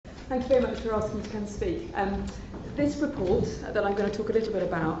Thank you very much for asking me to come speak. This report that I'm going to talk a little bit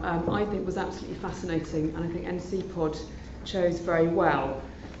about, I think was absolutely fascinating, and I think NCPOD chose very well.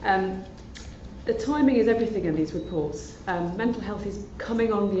 The timing is everything in these reports. Mental health is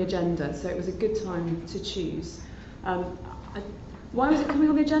coming on the agenda, so it was a good time to choose. Why was it coming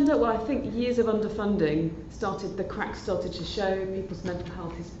on the agenda? Well, I think years of underfunding the cracks started to show. People's mental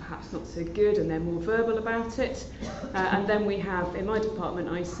health is perhaps not so good and they're more verbal about it. And then we have, in my department,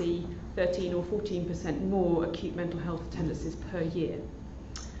 I see 13 or 14% more acute mental health attendances per year.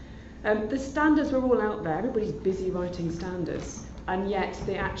 The standards were all out there. Everybody's busy writing standards, and yet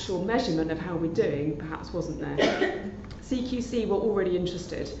the actual measurement of how we're doing perhaps wasn't there. CQC were already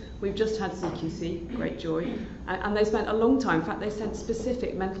interested. We've just had CQC, great joy, and they spent a long time. In fact, they sent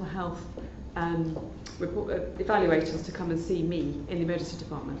specific mental health evaluators to come and see me in the emergency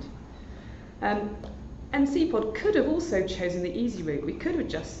department. NCPOD could have also chosen the easy route. We could have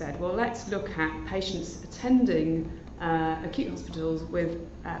just said, well, let's look at patients attending acute hospitals with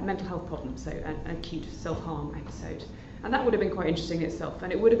mental health problems, so an acute self-harm episode. And that would have been quite interesting in itself,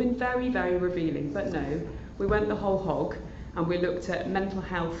 and it would have been very, very revealing. But no, we went the whole hog, and we looked at mental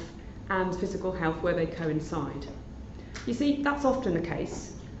health and physical health where they coincide. You see, that's often the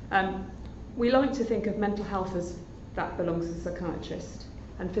case. We like to think of mental health as that belongs to the psychiatrist,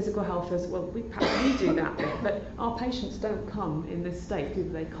 and physical health as, well, perhaps we do that bit, but our patients don't come in this state, do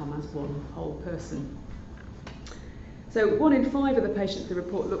they? Come as one whole person. So 1 in 5 of the patients the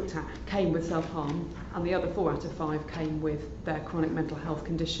report looked at came with self-harm, and the other 4 out of 5 came with their chronic mental health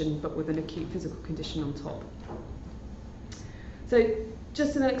condition, but with an acute physical condition on top. So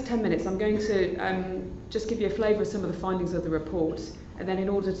just in the next 10 minutes, I'm going to just give you a flavour of some of the findings of the report, and then in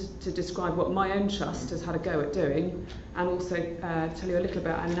order to describe what my own trust has had a go at doing, and also tell you a little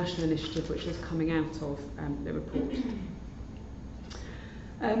about our national initiative which is coming out of the report.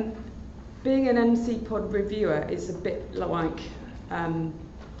 Being an NCPOD reviewer is a bit like, well,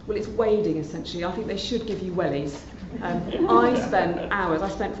 it's wading essentially. I think they should give you wellies. I spent hours, I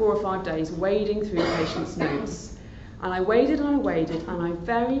spent 4 or 5 days wading through patients' notes. And I waded and I waded, and I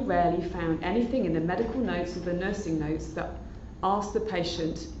very rarely found anything in the medical notes or the nursing notes that asked the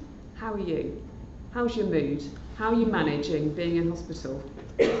patient, how are you? How's your mood? How are you managing being in hospital?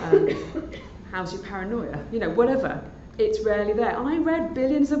 How's your paranoia? You know, whatever. It's rarely there. And I read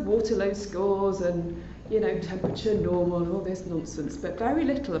billions of Waterloo scores and, you know, temperature normal and all this nonsense, but very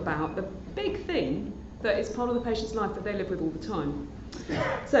little about the big thing that is part of the patient's life that they live with all the time.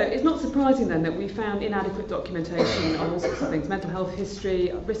 So it's not surprising then that we found inadequate documentation on all sorts of things. Mental health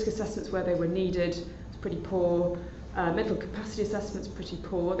history, risk assessments where they were needed, was pretty poor. Mental capacity assessments, pretty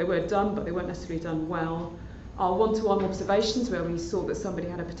poor. They were done, but they weren't necessarily done well. Our one-to-one observations where we saw that somebody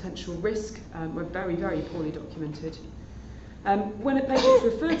had a potential risk were very, very poorly documented. When a patient was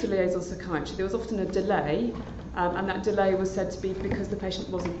referred to liaison psychiatry, there was often a delay, and that delay was said to be because the patient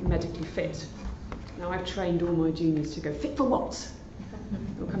wasn't medically fit. Now, I've trained all my juniors to go, fit for what?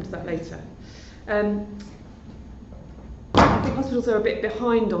 We'll come to that later. I think hospitals are a bit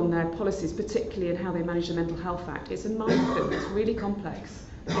behind on their policies, particularly in how they manage the Mental Health Act. It's a minefield, it's really complex.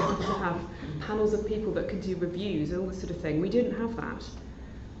 You have to have panels of people that can do reviews and all this sort of thing. We didn't have that.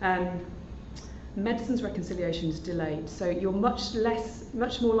 Medicines reconciliation is delayed, so you're much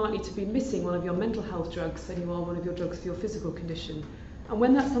more likely to be missing one of your mental health drugs than you are one of your drugs for your physical condition. And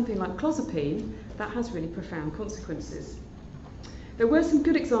when that's something like clozapine, that has really profound consequences. There were some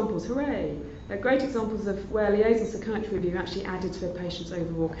good examples, hooray! There are great examples of where liaison psychiatry review actually added to a patient's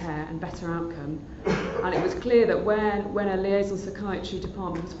overall care and better outcome. And it was clear that when a liaison psychiatry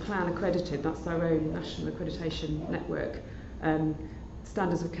department was plan accredited, that's their own national accreditation network,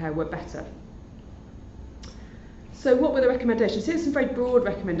 standards of care were better. So what were the recommendations? Here's some very broad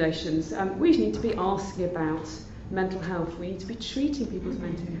recommendations. We need to be asking about mental health. We need to be treating people's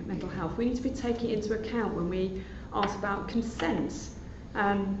mental health. We need to be taking it into account when we ask about consent,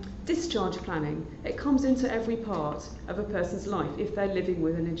 discharge planning. It comes into every part of a person's life if they're living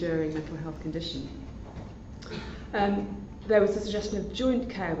with an enduring mental health condition. There was a suggestion of joint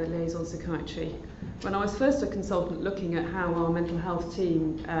care with liaison psychiatry. When I was first a consultant looking at how our mental health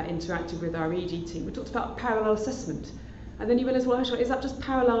team interacted with our ED team, we talked about parallel assessment. And then you realise, well, actually, is that just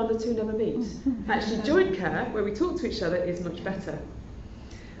parallel and the two never meet? Actually, joint care, where we talk to each other, is much better.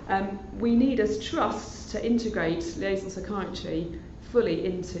 We need as trusts to integrate liaison psychiatry fully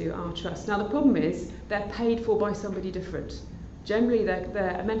into our trust. Now, the problem is they're paid for by somebody different. Generally,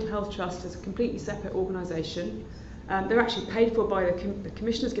 they're a mental health trust is a completely separate organisation. They're actually paid for by the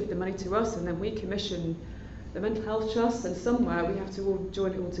commissioners, give the money to us, and then we commission the mental health trust, and somewhere we have to all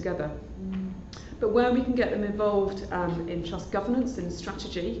join it all together. But where we can get them involved in trust governance and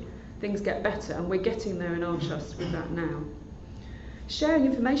strategy, things get better, and we're getting there in our trust with that now. Sharing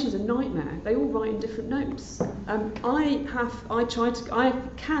information is a nightmare. They all write in different notes. I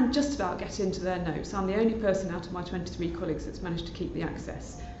can just about get into their notes. I'm the only person out of my 23 colleagues that's managed to keep the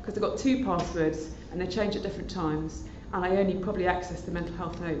access, because they've got 2 passwords and they change at different times, and I only probably access the mental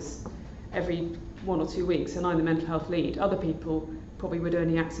health notes every 1 or 2 weeks, and I'm the mental health lead. Other people probably would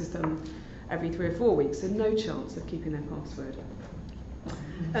only access them every 3 or 4 weeks, so no chance of keeping their password.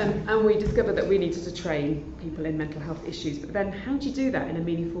 And we discovered that we needed to train people in mental health issues, but then how do you do that in a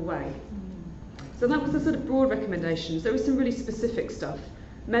meaningful way? So that was the sort of broad recommendations. There was some really specific stuff.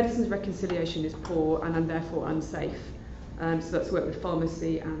 Medicine's reconciliation is poor and therefore unsafe. So that's work with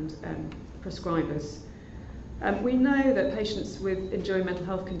pharmacy and prescribers. We know that patients with enduring mental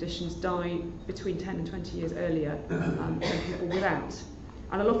health conditions die between 10 and 20 years earlier than people without.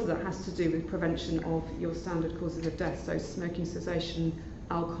 And a lot of that has to do with prevention of your standard causes of death, so smoking cessation,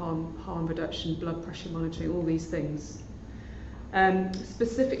 alcohol harm reduction, blood pressure monitoring, all these things.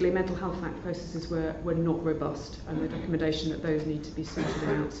 Specifically, mental health act processes were not robust, and the recommendation that those need to be sorted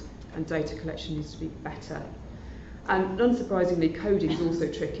out and data collection needs to be better. And unsurprisingly, coding is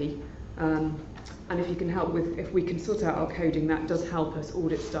also tricky. And if you can help with, if we can sort out our coding, that does help us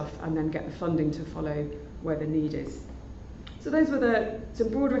audit stuff and then get the funding to follow where the need is. So those were some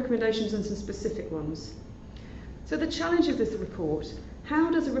broad recommendations and some specific ones. So the challenge of this report: how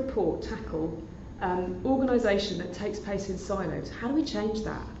does a report tackle organisation that takes place in silos? How do we change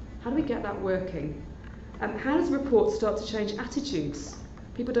that? How do we get that working? How does a report start to change attitudes?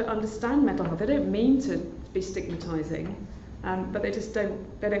 People don't understand mental health. They don't mean to be stigmatising, but they just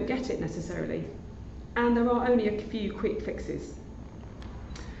don't get it necessarily. And there are only a few quick fixes.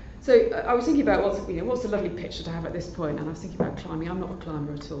 So I was thinking about what's a lovely picture to have at this point, and I was thinking about climbing. I'm not a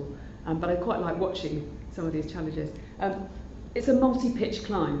climber at all, but I quite like watching some of these challenges. It's a multi-pitch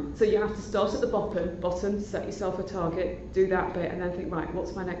climb, so you have to start at the bottom, set yourself a target, do that bit, and then think, right,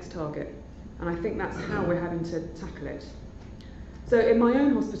 what's my next target? And I think that's how we're having to tackle it. So in my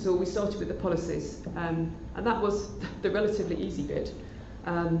own hospital, we started with the policies, and that was the relatively easy bit.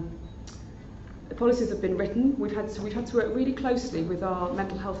 The policies have been written. We've had to work really closely with our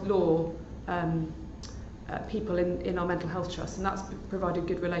mental health law people in our mental health trust, and that's provided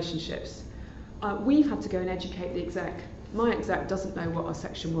good relationships. We've had to go and educate the exec. My exec doesn't know what our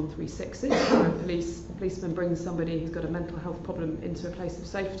section 136 is. A policeman brings somebody who's got a mental health problem into a place of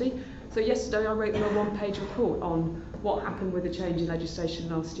safety. So yesterday I wrote them a 1-page report on what happened with the change in legislation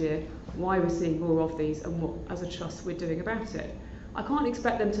last year, why we're seeing more of these, and what as a trust we're doing about it. I can't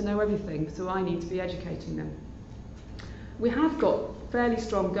expect them to know everything, so I need to be educating them. We have got fairly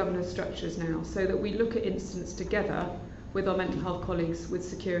strong governance structures now, so that we look at incidents together with our mental health colleagues, with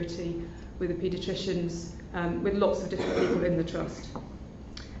security, with the paediatricians, with lots of different people in the trust.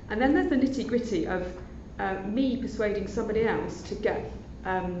 And then there's the nitty-gritty of me persuading somebody else to get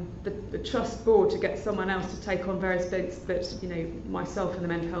the trust board to get someone else to take on various bits that myself and the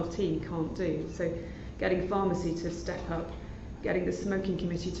mental health team can't do. So getting pharmacy to step up, getting the smoking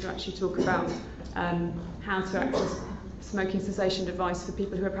committee to actually talk about how to access smoking cessation advice for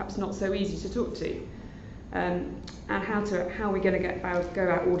people who are perhaps not so easy to talk to, and how we're going to go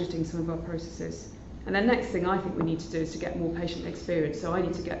out auditing some of our processes. And then next thing I think we need to do is to get more patient experience. So I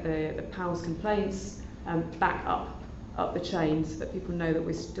need to get the PALS complaints back up the chain so that people know that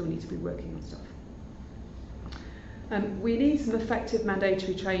we still need to be working on stuff. We need some effective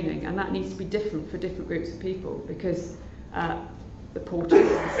mandatory training, and that needs to be different for different groups of people, because the porters,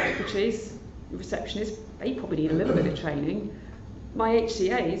 the secretaries, the receptionists, they probably need a little bit of training. My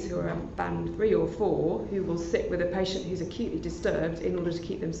HCAs, who are band 3 or 4, who will sit with a patient who's acutely disturbed in order to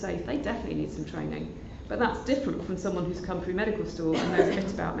keep them safe, they definitely need some training. But that's different from someone who's come through medical school and knows a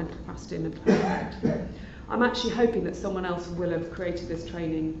bit about mental capacity and mental health. I'm actually hoping that someone else will have created this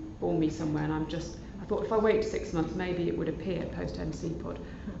training for me somewhere, and I thought if I wait 6 months, maybe it would appear post-MC pod.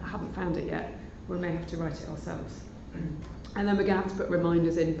 I haven't found it yet. We may have to write it ourselves. And then we're going to have to put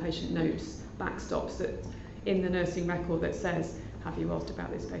reminders in patient notes, backstops that in the nursing record that says, have you asked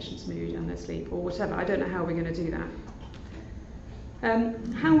about this patient's mood and their sleep, or whatever. I don't know how we're going to do that.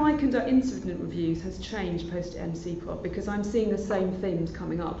 How I conduct incident reviews has changed post-MCPOD, because I'm seeing the same things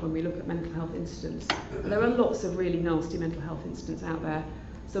coming up when we look at mental health incidents. There are lots of really nasty mental health incidents out there.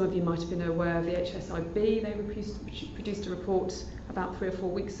 Some of you might have been aware of the HSIB. They produced a report about 3 or 4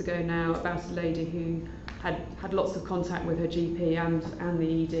 weeks ago now about a lady who had lots of contact with her GP and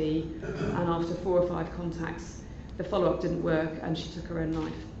the ED, and after 4 or 5 contacts, the follow-up didn't work and she took her own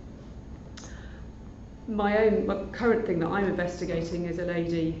life. My current thing that I'm investigating is a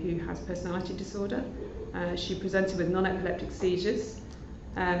lady who has personality disorder. She presented with non-epileptic seizures.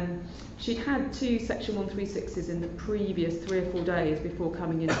 She'd had 2 Section 136s in the previous 3 or 4 days before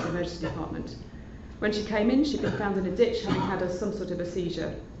coming into the emergency department. When she came in, she'd been found in a ditch having had some sort of a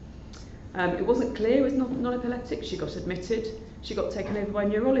seizure. It wasn't clear it was non-epileptic. She got admitted. She got taken over by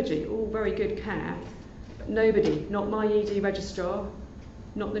neurology, all very good care. But nobody, not my ED registrar,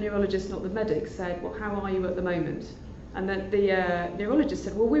 not the neurologist, not the medic, said, well, how are you at the moment? And then the neurologist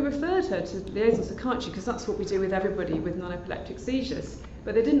said, well, we referred her to liaison psychiatry because that's what we do with everybody with non-epileptic seizures.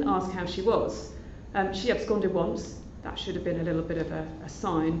 But they didn't ask how she was. She absconded once. That should have been a little bit of a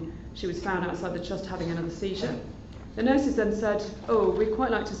sign. She was found outside the trust having another seizure. The nurses then said, oh, we'd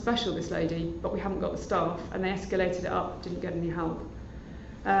quite like to special this lady, but we haven't got the staff, and they escalated it up, didn't get any help.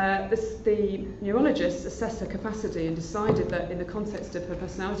 The neurologist assessed her capacity and decided that in the context of her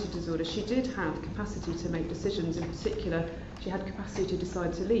personality disorder, she did have capacity to make decisions. In particular, she had capacity to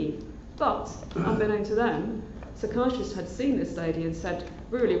decide to leave. But, unbeknown to them, psychiatrists had seen this lady and said,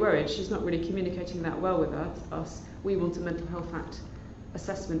 we're really worried, she's not really communicating that well with us. We want a Mental Health Act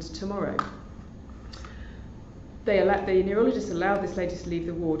assessment tomorrow. The neurologist allowed this lady to leave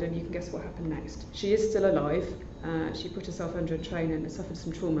the ward, and you can guess what happened next. She is still alive. She put herself under a train and suffered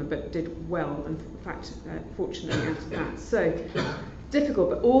some trauma, but did well, and in fact, fortunately out of that. So, difficult,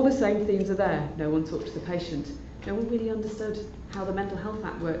 but all the same themes are there. No one talked to the patient. No one really understood how the Mental Health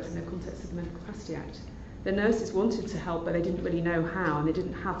Act works in the context of the Mental Capacity Act. The nurses wanted to help, but they didn't really know how, and they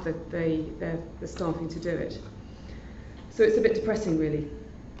didn't have the staffing to do it. So it's a bit depressing, really.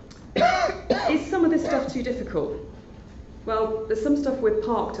 Is some of this stuff too difficult? Well, there's some stuff we're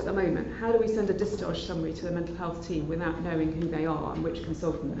parked at the moment. How do we send a discharge summary to the mental health team without knowing who they are and which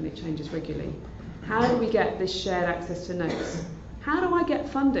consultant, and it changes regularly? How do we get this shared access to notes? How do I get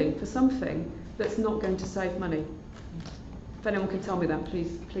funding for something that's not going to save money? If anyone can tell me that,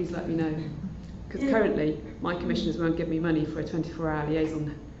 please let me know. Because currently, my commissioners won't give me money for a 24-hour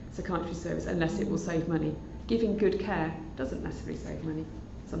liaison psychiatry service unless it will save money. Giving good care doesn't necessarily save money.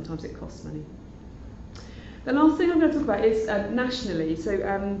 Sometimes it costs money. The last thing I'm going to talk about is nationally. So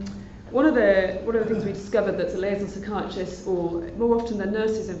one of the things we discovered that the liaison psychiatrists, or more often the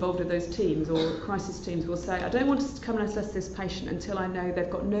nurses involved with those teams or crisis teams, will say, I don't want to come and assess this patient until I know they've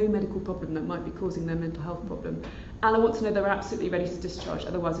got no medical problem that might be causing their mental health problem. And I want to know they're absolutely ready to discharge,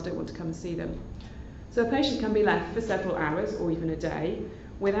 otherwise I don't want to come and see them. So a patient can be left for several hours or even a day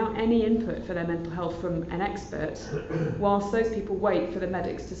without any input for their mental health from an expert, whilst those people wait for the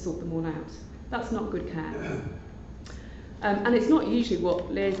medics to sort them all out. That's not good care. And it's not usually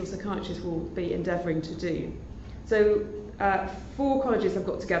what liaison psychiatrists will be endeavouring to do. So 4 colleges have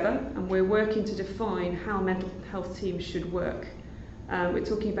got together, and we're working to define how mental health teams should work. We're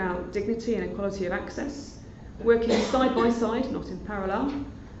talking about dignity and equality of access, working side by side, not in parallel.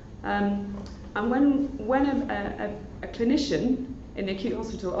 And when a clinician in the acute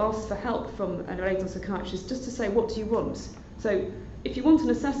hospital asks for help from a liaison psychiatrist, just to say, what do you want? So if you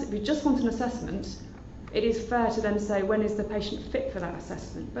just want an assessment, it is fair to then say, when is the patient fit for that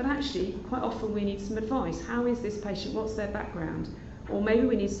assessment? But actually, quite often we need some advice. How is this patient? What's their background? Or maybe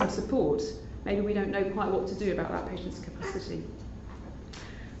we need some support. Maybe we don't know quite what to do about that patient's capacity.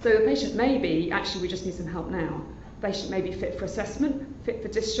 So the patient may be, actually we just need some help now. The patient may be fit for assessment, fit for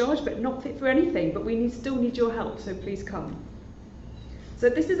discharge, but not fit for anything. But we still need your help, so please come. So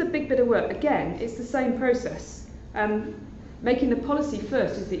this is a big bit of work. Again, it's the same process. Making the policy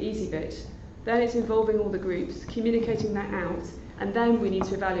first is the easy bit. Then it's involving all the groups, communicating that out, and then we need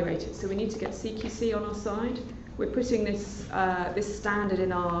to evaluate it. So we need to get CQC on our side. We're putting this standard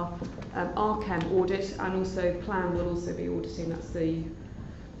in our RChem audit, and also PLAN will also be auditing. That's the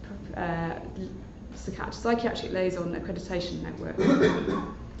Psychiatric Liaison Accreditation Network.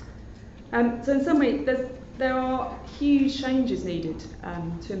 So in summary, there are huge changes needed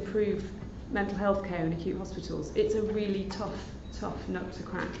to improve mental health care in acute hospitals. It's a really tough nut to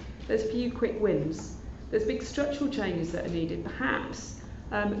crack. There's few quick wins. There's big structural changes that are needed. Perhaps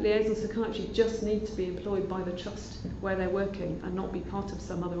liaison psychiatry just need to be employed by the trust where they're working and not be part of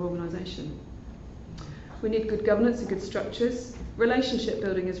some other organisation. We need good governance and good structures. Relationship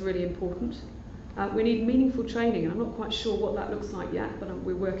building is really important. We need meaningful training, and I'm not quite sure what that looks like yet, but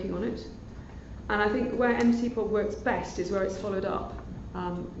we're working on it. And I think where MCPOD works best is where it's followed up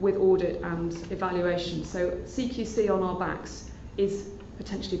with audit and evaluation. So CQC on our backs is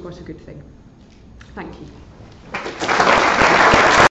potentially quite a good thing. Thank you.